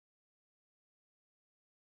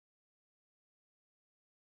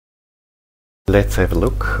Let's have a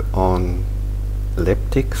look on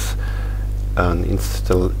Labtix, an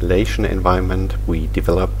installation environment we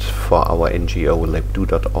developed for our NGO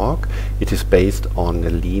Labdoo.org. It is based on a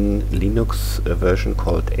lean Linux version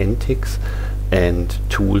called Antix and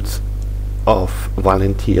tools of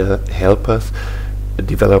volunteer helpers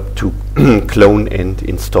developed to clone and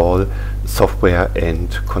install software and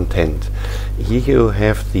content. Here you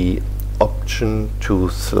have the option to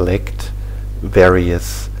select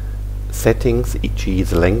various settings, e.g.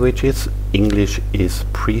 the languages. English is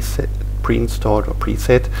pre-installed or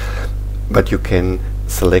preset, but you can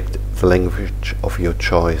select the language of your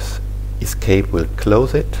choice. Escape will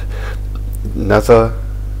close it. Another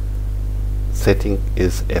setting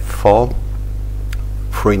is F4.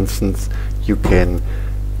 For instance, you can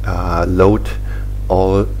load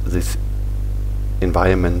all this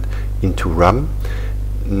environment into RAM.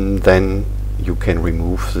 Then you can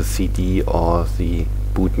remove the CD or the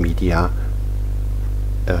boot media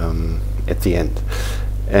at the end.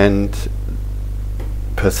 And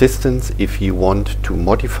persistence, if you want to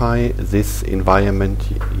modify this environment,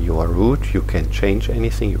 you are root, you can change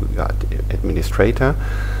anything, you are administrator.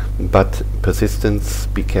 But persistence,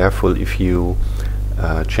 be careful, if you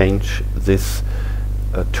change this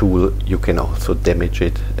tool, you can also damage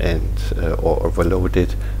it and or overload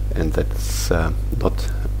it, and that's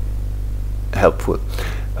not helpful.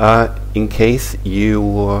 In case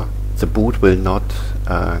the boot will not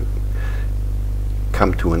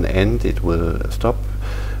come to an end, it will stop.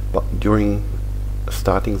 But during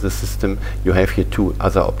starting the system, you have here two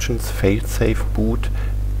other options: fail-safe boot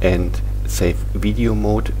and save video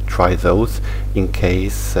mode. Try those in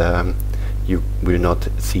case you will not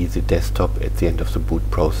see the desktop at the end of the boot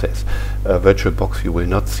process. VirtualBox you will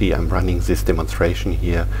not see. I'm running this demonstration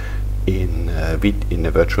here in a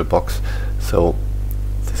VirtualBox, so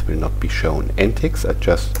this will not be shown. Antix, I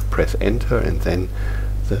just press enter and then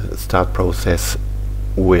the start process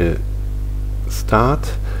will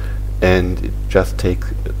start, and it just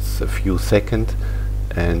takes a few seconds,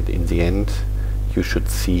 and in the end you should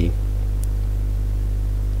see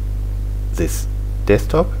this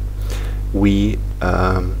desktop. We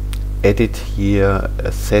added here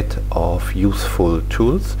a set of useful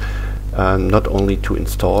tools, not only to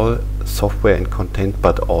install software and content,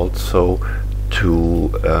 but also to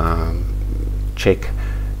check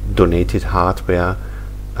donated hardware,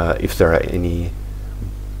 if there are any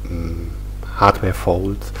hardware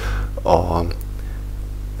faults, or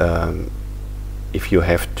if you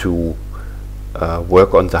have to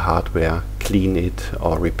work on the hardware, clean it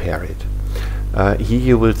or repair it. Here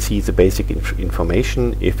you will see the basic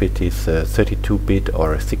information, if it is a 32-bit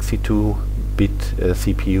or a 62-bit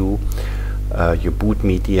CPU, your boot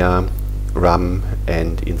media, RAM,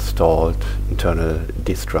 and installed internal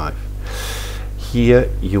disk drive. Here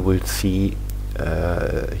you will see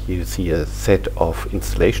a set of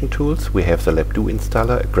installation tools. We have the Labdoo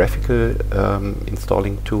installer, a graphical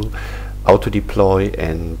installing tool, auto deploy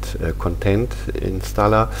and content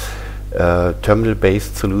installer,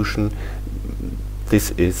 terminal-based solution.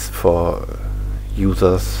 This is for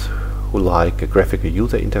users who like a graphical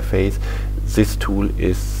user interface. This tool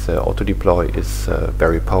is auto deploy is a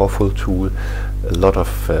very powerful tool, a lot of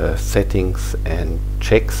settings and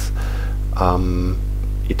checks.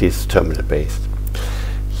 It is terminal based.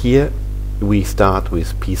 Here we start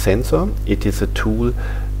with pSensor. It is a tool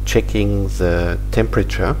checking the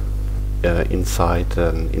temperature inside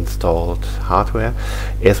an installed hardware.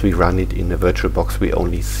 As we run it in a VirtualBox, we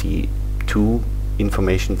only see two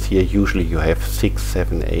informations here. Usually you have 6,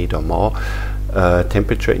 7, 8 or more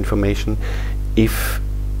temperature information. If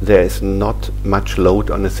there is not much load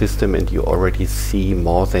on the system and you already see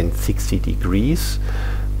more than 60 degrees,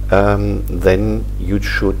 then you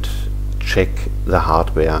should check the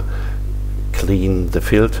hardware, clean the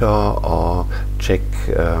filter, or check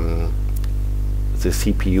the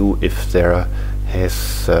CPU if there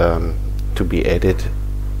has to be added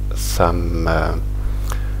some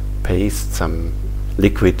paste, some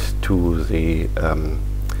liquid to the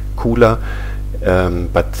cooler,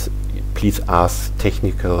 but please ask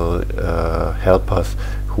technical helpers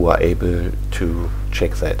who are able to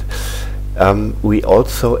check that. We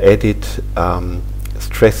also added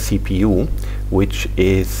Stress CPU, which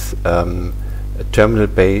is a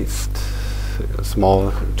terminal-based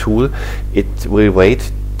small tool. It will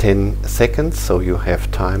wait 10 seconds, so you have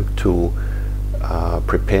time to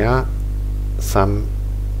prepare some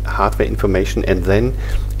hardware information, and then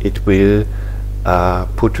it will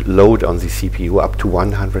put load on the CPU up to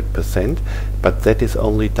 100%, but that is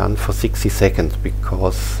only done for 60 seconds,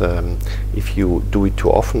 because if you do it too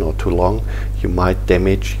often or too long, you might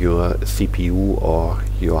damage your CPU or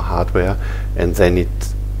your hardware, and then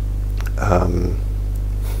it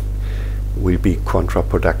will be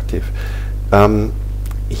counterproductive.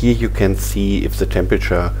 Here you can see if the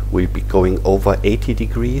temperature will be going over 80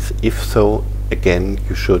 degrees. If so, again,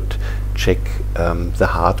 you should check the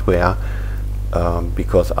hardware,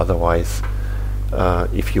 because otherwise,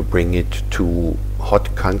 if you bring it to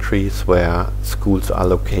hot countries where schools are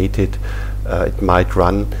located, it might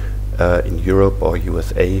run in Europe or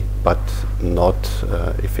USA, but not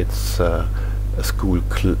if it's a school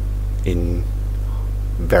in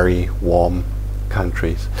very warm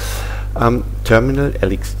countries. Terminal,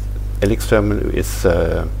 LX terminal is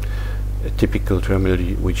a typical terminal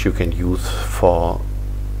which you can use for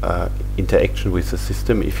interaction with the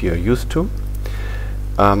system if you are used to.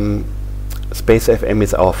 SpaceFM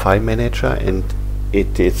is our file manager, and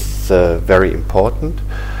it is very important.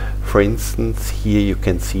 For instance, here you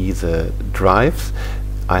can see the drives.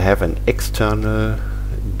 I have an external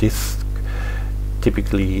disk.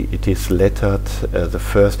 Typically it is lettered. The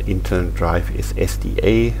first internal drive is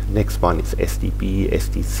SDA, next one is SDB,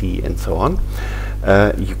 SDC, and so on.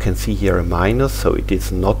 You can see here a minus, so it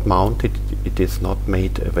is not mounted, it is not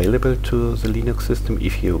made available to the Linux system.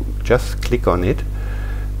 If you just click on it,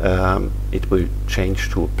 it will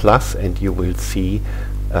change to a plus, and you will see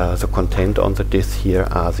the content on the disk. Here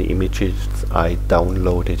are the images I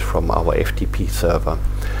downloaded from our FTP server.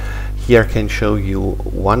 Here I can show you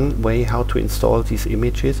one way how to install these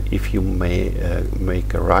images. If you may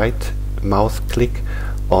make a right mouse click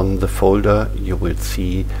on the folder, you will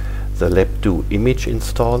see the Labdoo image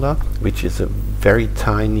installer, which is a very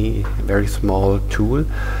tiny, very small tool.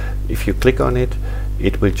 If you click on it,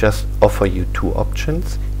 it will just offer you two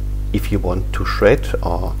options. If you want to shred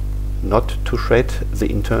or not to shred the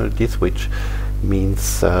internal disk, which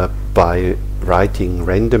means by writing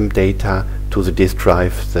random data to the disk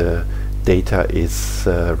drive, the data is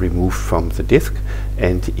removed from the disk,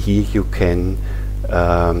 and here you can,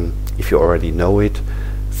 if you already know it,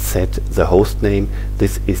 set the host name.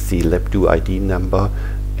 This is the Labdoo ID number,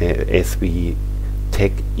 as we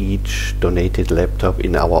tag each donated laptop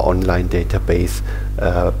in our online database.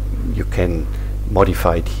 You can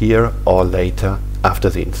modify it here or later after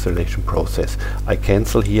the installation process. I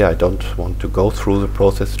cancel here. I don't want to go through the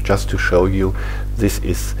process, just to show you this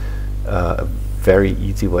is a very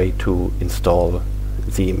easy way to install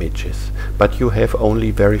the images. But you have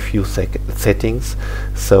only very few settings,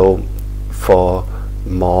 so for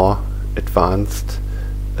more advanced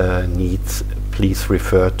needs, please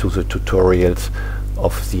refer to the tutorials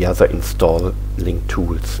of the other installing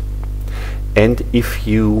tools. And if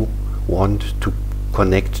you want to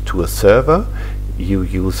connect to a server, you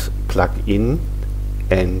use plug-in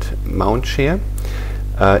and mount share.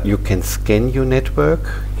 You can scan your network.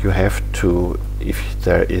 You have to, if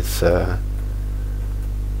there is a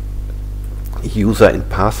user and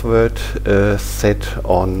password set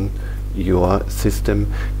on your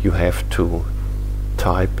system, you have to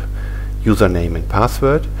type username and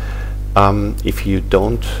password. If you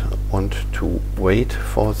don't want to wait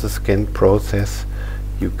for the scan process,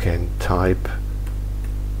 you can type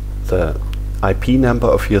the IP number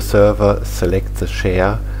of your server, select the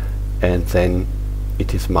share, and then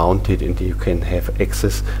it is mounted, and you can have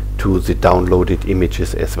access to the downloaded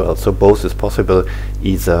images as well. So both is possible,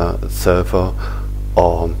 either server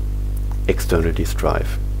or external disk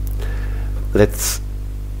drive. Let's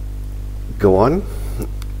go on.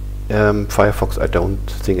 Firefox, I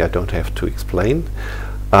don't have to explain.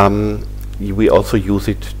 We also use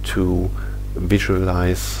it to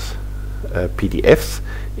visualize PDFs.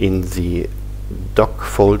 In the doc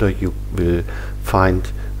folder you will find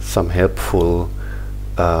some helpful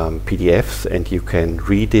PDFs, and you can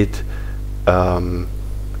read it,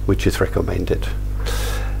 which is recommended.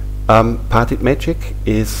 Partimagic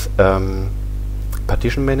is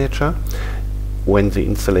partition manager. When the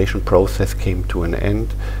installation process came to an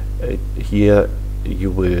end, here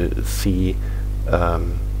you will see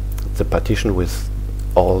the partition with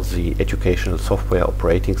all the educational software,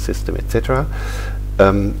 operating system, etc.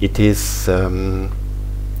 It is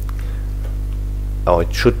or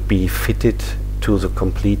it should be fitted to the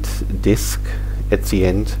complete disk at the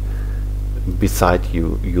end. Beside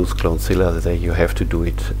you use Clonezilla, there you have to do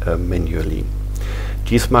it manually.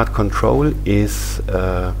 GSmart Control is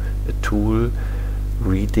a tool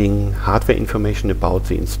reading hardware information about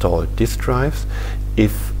the installed disk drives.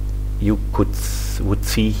 If you would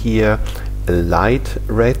see here a light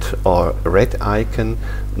red or red icon,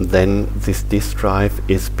 then this disk drive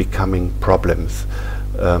is becoming problems.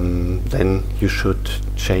 Then you should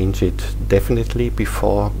change it definitely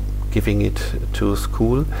before giving it to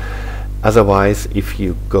school. Otherwise, if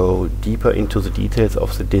you go deeper into the details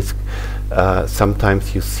of the disk,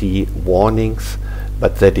 sometimes you see warnings,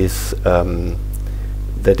 but that is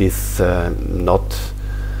not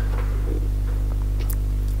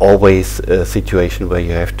always a situation where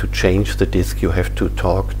you have to change the disk. You have to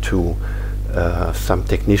talk to some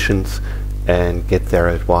technicians and get their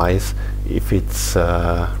advice if it's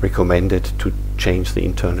recommended to change the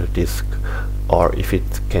internal disk or if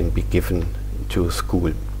it can be given to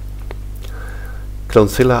school.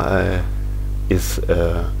 Clonezilla is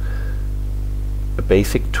a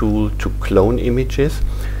basic tool to clone images.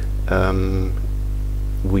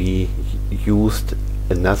 We used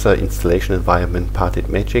another installation environment, Parted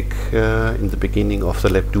Magic, in the beginning of the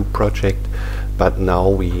Labdoo project, but now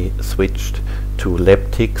we switched to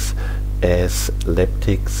Labtix, as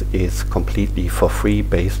Labtix is completely for free,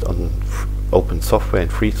 based on open software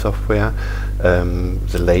and free software.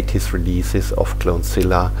 The latest releases of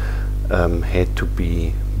Clonezilla had to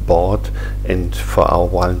be bought, and for our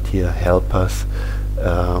volunteer helpers,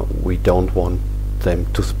 we don't want them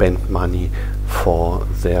to spend money for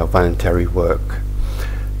their voluntary work.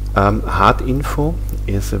 Hardinfo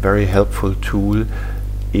is a very helpful tool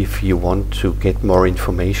if you want to get more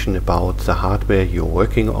information about the hardware you're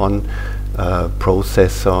working on,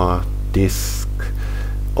 processor, disk,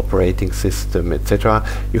 operating system, etc.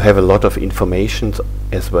 You have a lot of information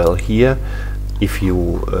as well here. If you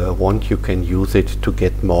want, you can use it to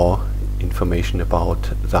get more information about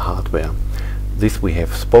the hardware. This we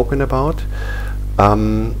have spoken about.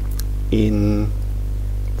 In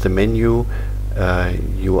the menu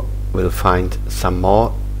you will find some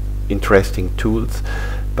more interesting tools,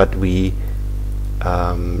 but we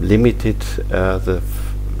limited the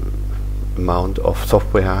amount of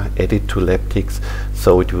software added to Labtix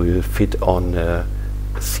so it will fit on a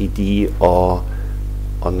CD or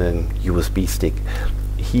on a USB stick.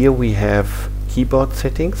 Here we have keyboard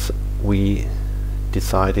settings. We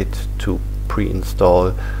decided to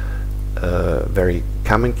pre-install very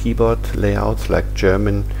common keyboard layouts like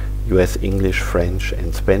German, US English, French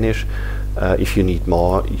and Spanish. If you need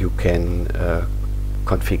more, you can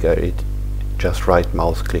configure it. Just right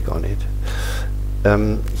mouse click on it.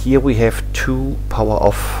 Here we have two power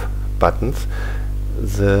off buttons.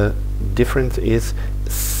 The difference is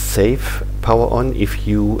save power on. If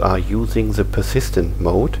you are using the persistent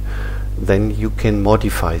mode, then you can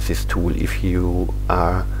modify this tool. If you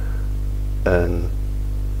are an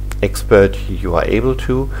expert, you are able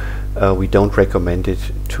to. We don't recommend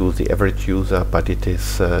it to the average user, but it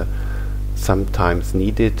is sometimes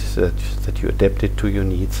needed that you adapt it to your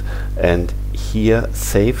needs. And here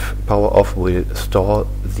save power off will store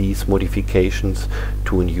these modifications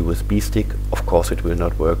to an USB stick. Of course it will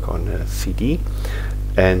not work on a CD,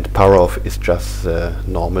 and power off is just the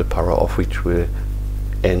normal power off, which will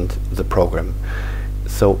end the program.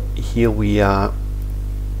 So here we are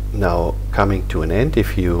now coming to an end.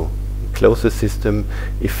 If you close the system,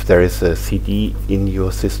 if there is a CD in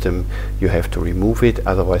your system, you have to remove it,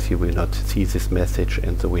 otherwise you will not see this message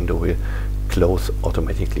and the window will close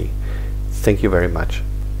automatically. Thank you very much.